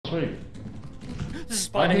sweet. There's a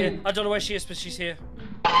spider here. I don't know where she is, but she's here.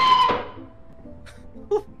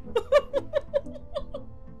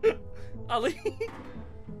 Ali.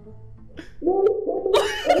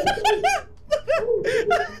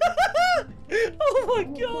 Oh my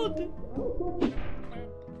god.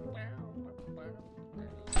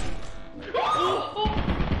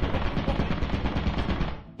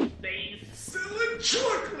 They selling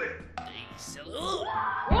chocolate.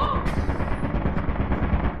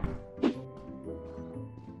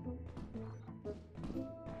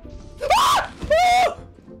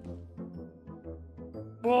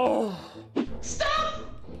 Oh. Stop!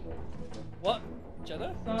 What?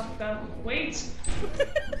 Jenna? Stop. Wait.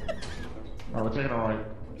 Alright, we're taking a right.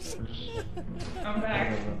 I'm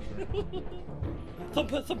back.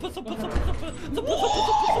 Thumper, thumper, thumper, thumper, thumper, thumper,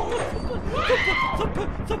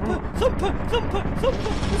 thumper, thumper, thumper,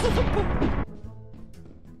 thumper.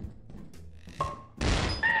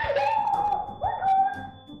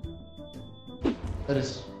 It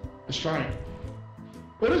is. It's trying.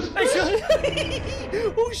 It is.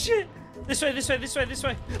 Oh shit! This way, this way, this way, this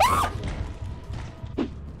way.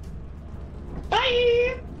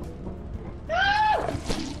 Bye!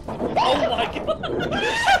 Oh my god!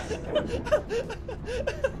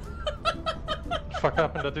 Fuck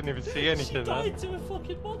happened? I didn't even see anything. She died to a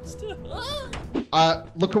fucking monster.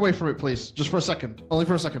 Look away from it, please. Just for a second. Only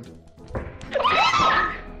for a second.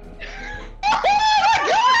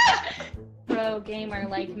 Pro gamer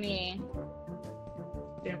like me.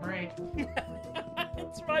 Damn right.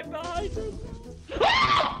 It's right behind us.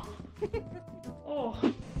 Oh.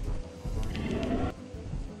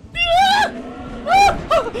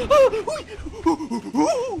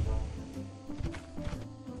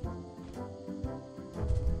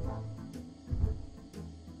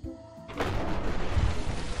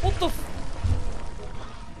 What the f—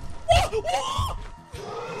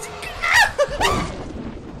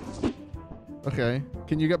 Okay.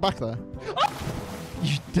 Can you get back there?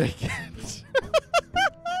 You dickhead.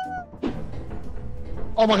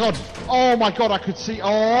 Oh my god. Oh my god, I could see.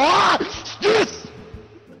 Oh! Yes!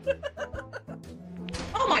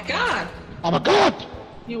 Oh my god! Oh my god!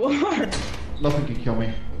 You are. Nothing can kill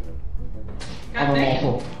me. God I'm damn.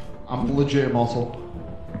 immortal. I'm legit immortal.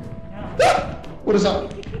 Yeah. What is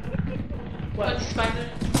that? What? Spider?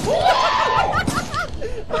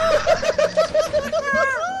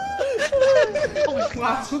 Holy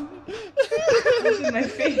crap. What's in my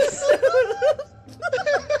face?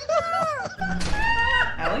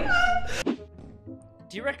 Allie?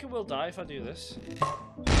 Do you reckon we'll die if I do this?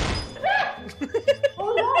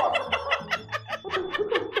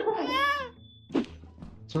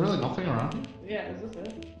 Is there really nothing around? Yeah, is this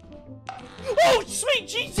it? Oh, sweet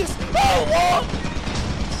Jesus! Oh, what?